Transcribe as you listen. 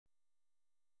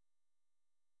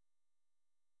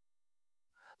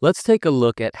Let's take a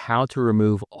look at how to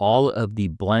remove all of the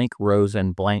blank rows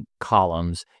and blank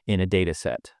columns in a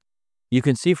dataset. You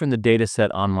can see from the dataset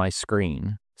on my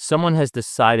screen, someone has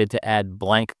decided to add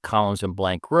blank columns and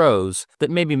blank rows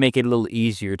that maybe make it a little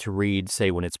easier to read,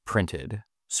 say, when it's printed.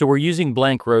 So we're using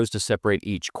blank rows to separate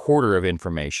each quarter of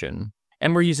information,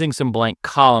 and we're using some blank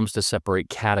columns to separate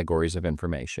categories of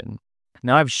information.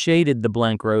 Now I've shaded the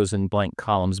blank rows and blank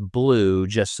columns blue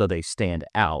just so they stand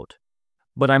out.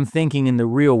 But I'm thinking in the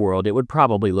real world it would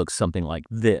probably look something like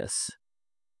this.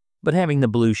 But having the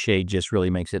blue shade just really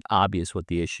makes it obvious what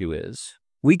the issue is.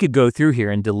 We could go through here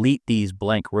and delete these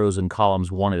blank rows and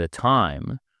columns one at a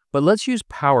time, but let's use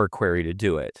Power Query to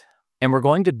do it. And we're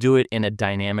going to do it in a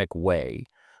dynamic way.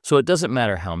 So it doesn't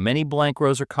matter how many blank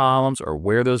rows or columns or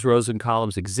where those rows and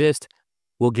columns exist,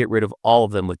 we'll get rid of all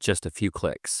of them with just a few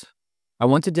clicks. I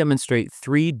want to demonstrate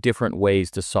 3 different ways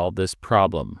to solve this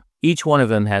problem. Each one of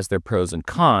them has their pros and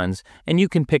cons, and you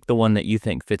can pick the one that you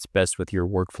think fits best with your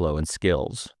workflow and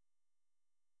skills.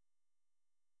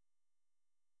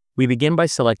 We begin by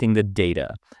selecting the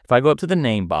data. If I go up to the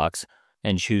name box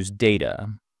and choose data,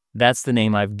 that's the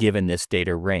name I've given this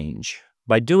data range.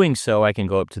 By doing so, I can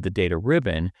go up to the data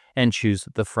ribbon and choose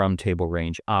the From Table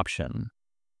Range option.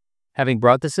 Having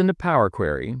brought this into Power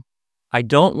Query, I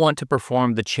don't want to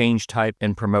perform the change type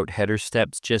and promote header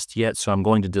steps just yet, so I'm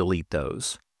going to delete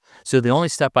those. So the only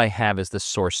step I have is the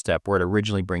source step where it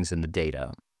originally brings in the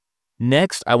data.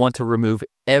 Next, I want to remove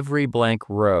every blank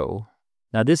row.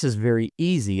 Now this is very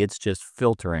easy, it's just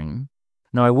filtering.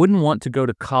 Now I wouldn't want to go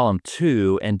to column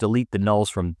 2 and delete the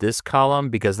nulls from this column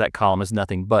because that column is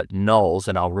nothing but nulls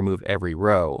and I'll remove every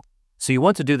row. So you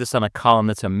want to do this on a column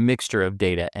that's a mixture of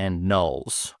data and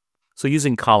nulls. So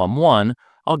using column 1,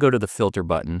 I'll go to the filter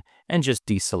button and just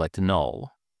deselect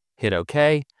null. Hit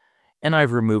OK. And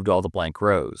I've removed all the blank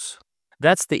rows.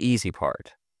 That's the easy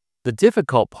part. The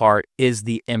difficult part is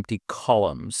the empty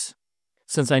columns.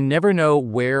 Since I never know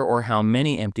where or how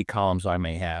many empty columns I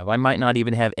may have, I might not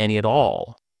even have any at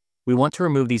all. We want to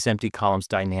remove these empty columns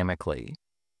dynamically.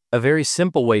 A very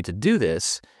simple way to do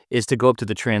this is to go up to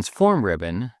the Transform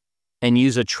ribbon and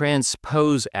use a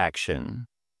Transpose action.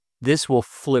 This will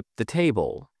flip the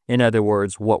table. In other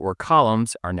words, what were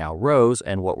columns are now rows,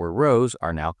 and what were rows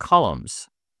are now columns.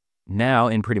 Now,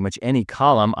 in pretty much any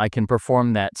column, I can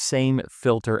perform that same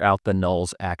filter out the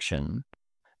nulls action.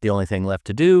 The only thing left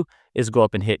to do is go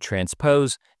up and hit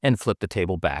Transpose and flip the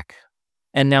table back.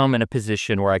 And now I'm in a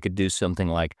position where I could do something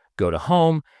like go to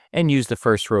Home and use the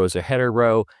first row as a header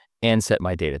row and set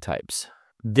my data types.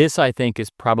 This, I think, is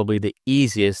probably the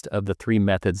easiest of the 3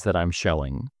 methods that I'm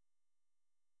showing.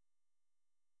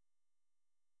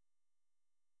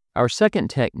 Our second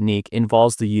technique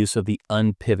involves the use of the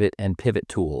Unpivot and Pivot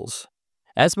tools.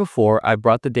 As before, I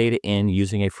brought the data in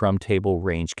using a From Table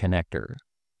Range connector.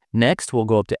 Next, we'll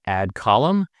go up to Add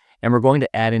Column, and we're going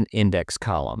to add an index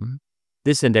column.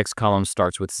 This index column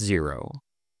starts with 0.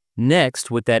 Next,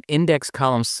 with that index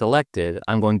column selected,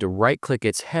 I'm going to right-click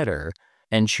its header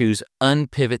and choose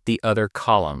Unpivot the Other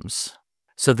Columns.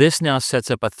 So this now sets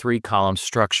up a 3-column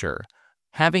structure.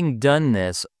 Having done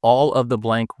this, all of the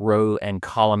blank row and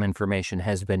column information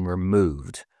has been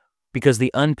removed because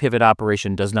the unpivot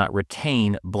operation does not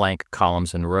retain blank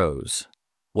columns and rows.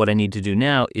 What I need to do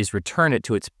now is return it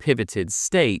to its pivoted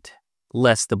state,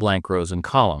 less the blank rows and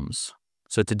columns.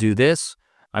 So to do this,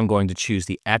 I'm going to choose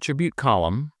the attribute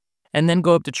column and then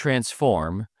go up to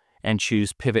Transform and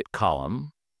choose Pivot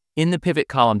Column. In the Pivot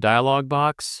Column dialog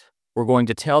box, we're going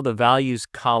to tell the Values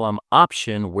column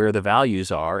option where the values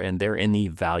are, and they're in the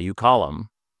Value column.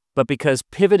 But because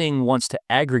pivoting wants to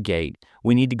aggregate,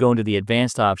 we need to go into the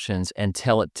Advanced options and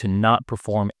tell it to not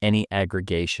perform any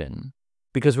aggregation.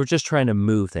 Because we're just trying to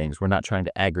move things, we're not trying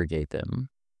to aggregate them.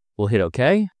 We'll hit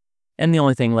OK, and the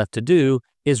only thing left to do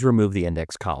is remove the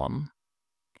index column.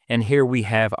 And here we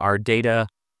have our data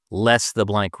less the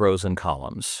blank rows and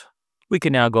columns. We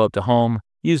can now go up to Home,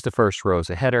 use the first row as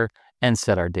a header, and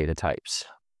set our data types.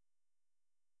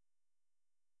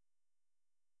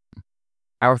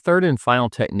 Our third and final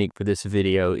technique for this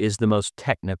video is the most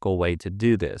technical way to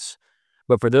do this.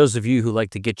 But for those of you who like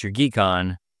to get your geek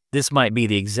on, this might be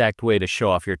the exact way to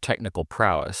show off your technical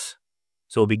prowess.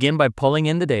 So we'll begin by pulling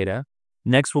in the data.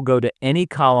 Next, we'll go to any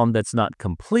column that's not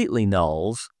completely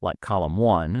nulls, like column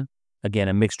 1, again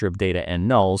a mixture of data and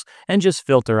nulls, and just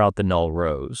filter out the null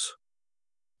rows.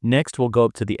 Next, we'll go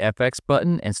up to the FX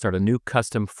button and start a new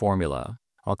custom formula.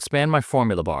 I'll expand my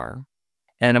formula bar,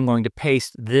 and I'm going to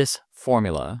paste this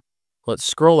formula. Let's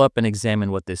scroll up and examine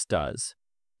what this does.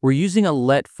 We're using a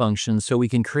let function so we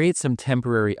can create some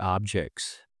temporary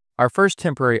objects. Our first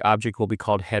temporary object will be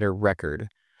called header record.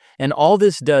 And all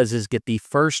this does is get the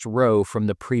first row from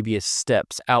the previous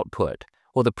step's output.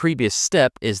 Well, the previous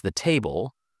step is the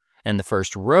table, and the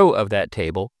first row of that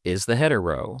table is the header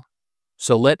row.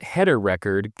 So let header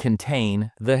record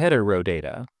contain the header row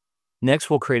data. Next,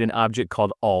 we'll create an object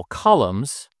called all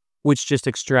columns, which just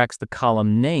extracts the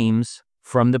column names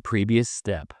from the previous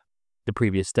step. The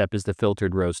previous step is the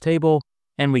filtered rows table,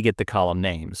 and we get the column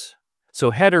names.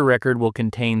 So header record will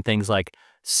contain things like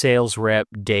sales rep,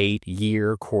 date,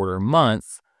 year, quarter,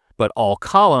 month, but all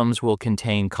columns will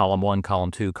contain column 1,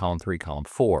 column 2, column 3, column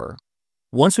 4.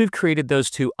 Once we've created those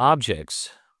two objects,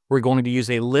 we're going to use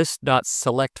a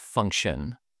list.select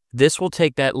function. This will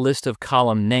take that list of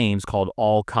column names called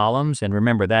all columns, and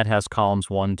remember that has columns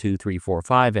 1, 2, 3, 4,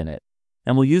 5 in it.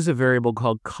 And we'll use a variable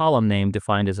called column name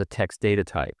defined as a text data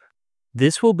type.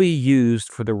 This will be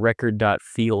used for the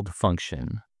record.field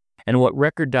function. And what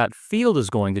record.field is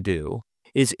going to do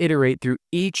is iterate through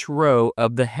each row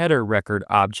of the header record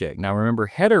object. Now remember,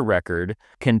 header record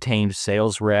contains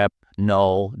sales rep,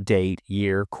 null, date,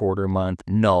 year, quarter, month,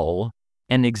 null,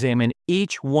 and examine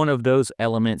each one of those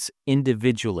elements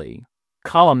individually.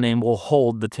 Column name will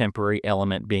hold the temporary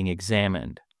element being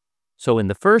examined. So in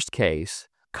the first case,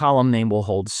 column name will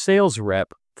hold sales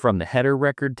rep from the header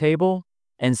record table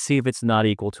and see if it's not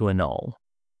equal to a null.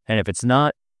 And if it's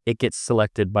not, it gets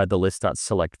selected by the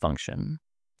list.select function.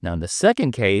 Now in the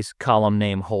second case, column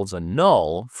name holds a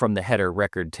null from the header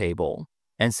record table.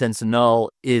 And since null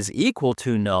is equal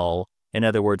to null, in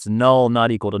other words, null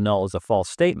not equal to null is a false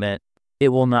statement, it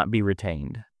will not be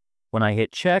retained. When I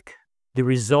hit check, the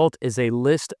result is a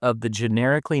list of the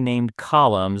generically named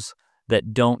columns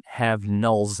that don't have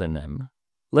nulls in them.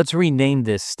 Let's rename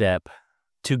this step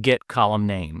to get column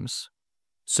names.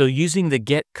 So using the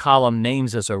get column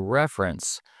names as a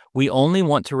reference, we only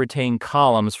want to retain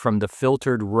columns from the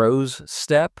filtered rows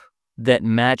step that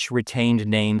match retained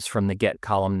names from the get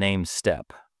column names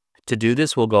step. To do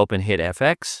this, we'll go up and hit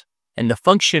FX, and the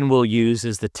function we'll use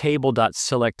is the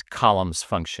table.selectColumns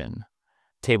function.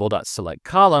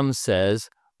 Table.selectColumns says,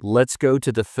 let's go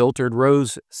to the filtered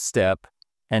rows step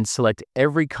and select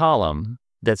every column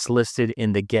that's listed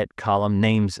in the get column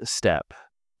names step.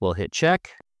 We'll hit check,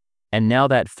 and now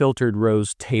that filtered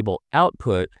rows table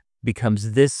output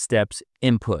becomes this step's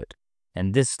input,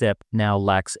 and this step now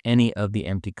lacks any of the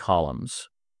empty columns.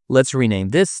 Let's rename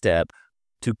this step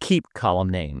to keep column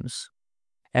names.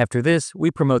 After this,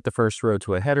 we promote the first row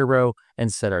to a header row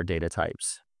and set our data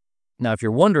types. Now, if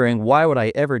you're wondering why would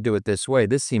I ever do it this way,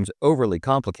 this seems overly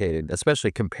complicated,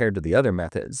 especially compared to the other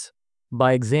methods.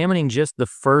 By examining just the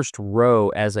first row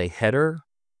as a header,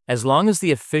 as long as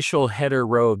the official header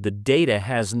row of the data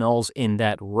has nulls in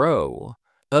that row,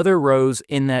 other rows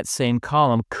in that same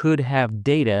column could have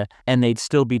data and they'd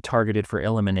still be targeted for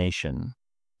elimination.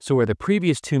 So where the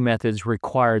previous two methods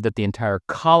required that the entire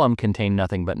column contain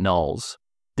nothing but nulls,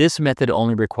 this method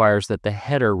only requires that the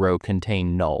header row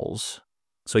contain nulls.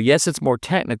 So yes, it's more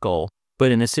technical,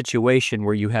 but in a situation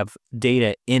where you have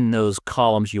data in those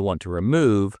columns you want to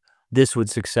remove, this would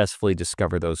successfully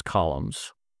discover those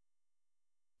columns.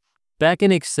 Back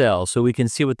in Excel, so we can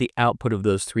see what the output of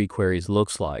those three queries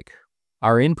looks like.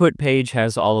 Our input page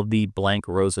has all of the blank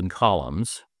rows and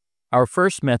columns. Our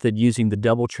first method using the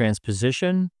double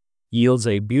transposition yields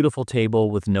a beautiful table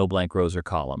with no blank rows or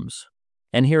columns.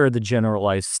 And here are the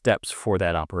generalized steps for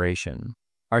that operation.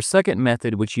 Our second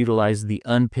method, which utilizes the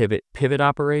unpivot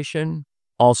operation,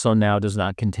 also now does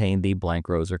not contain the blank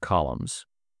rows or columns.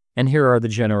 And here are the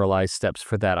generalized steps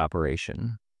for that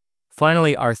operation.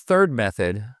 Finally, our third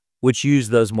method, which uses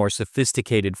those more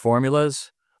sophisticated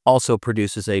formulas, also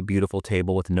produces a beautiful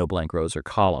table with no blank rows or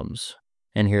columns.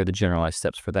 And here are the generalized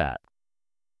steps for that.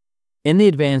 In the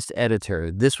advanced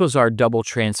editor, this was our double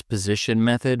transposition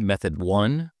method, method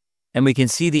 1, and we can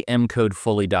see the M code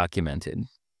fully documented.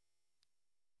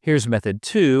 Here's method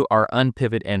 2, our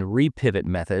unpivot and repivot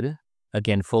method,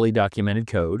 again fully documented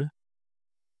code.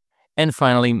 And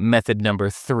finally, method number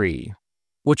 3,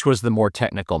 which was the more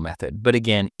technical method, but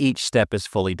again, each step is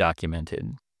fully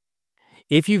documented.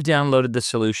 If you've downloaded the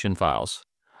solution files,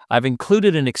 I've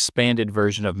included an expanded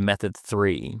version of method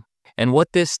 3. And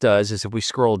what this does is, if we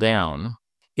scroll down,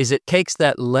 is it takes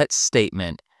that let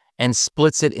statement and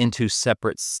splits it into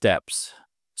separate steps.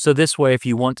 So this way, if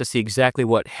you want to see exactly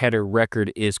what header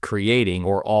record is creating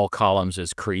or all columns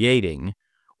is creating,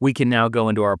 we can now go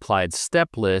into our applied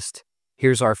step list.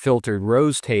 Here's our filtered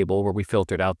rows table where we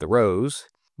filtered out the rows,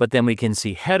 but then we can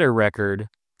see header record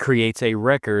creates a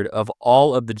record of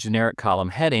all of the generic column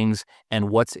headings and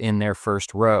what's in their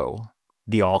first row.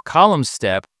 The all columns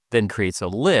step then creates a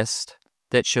list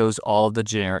that shows all of the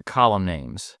generic column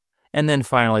names. And then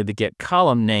finally, the get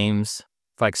column names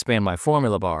if I expand my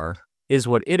formula bar, is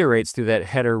what iterates through that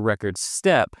header record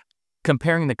step,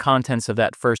 comparing the contents of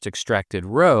that first extracted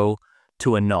row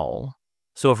to a null.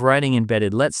 So if writing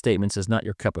embedded let statements is not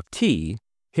your cup of tea,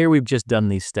 here we've just done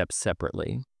these steps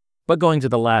separately. But going to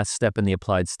the last step in the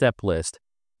applied step list,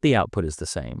 the output is the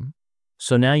same.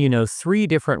 So now you know 3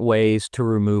 different ways to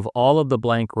remove all of the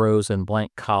blank rows and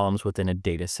blank columns within a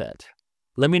data set.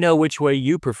 Let me know which way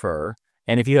you prefer,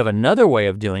 and if you have another way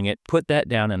of doing it, put that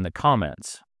down in the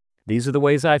comments. These are the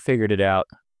ways I figured it out,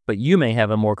 but you may have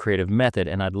a more creative method,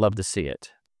 and I'd love to see it.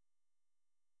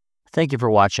 Thank you for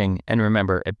watching, and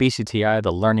remember, at BCTI,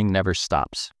 the learning never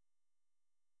stops.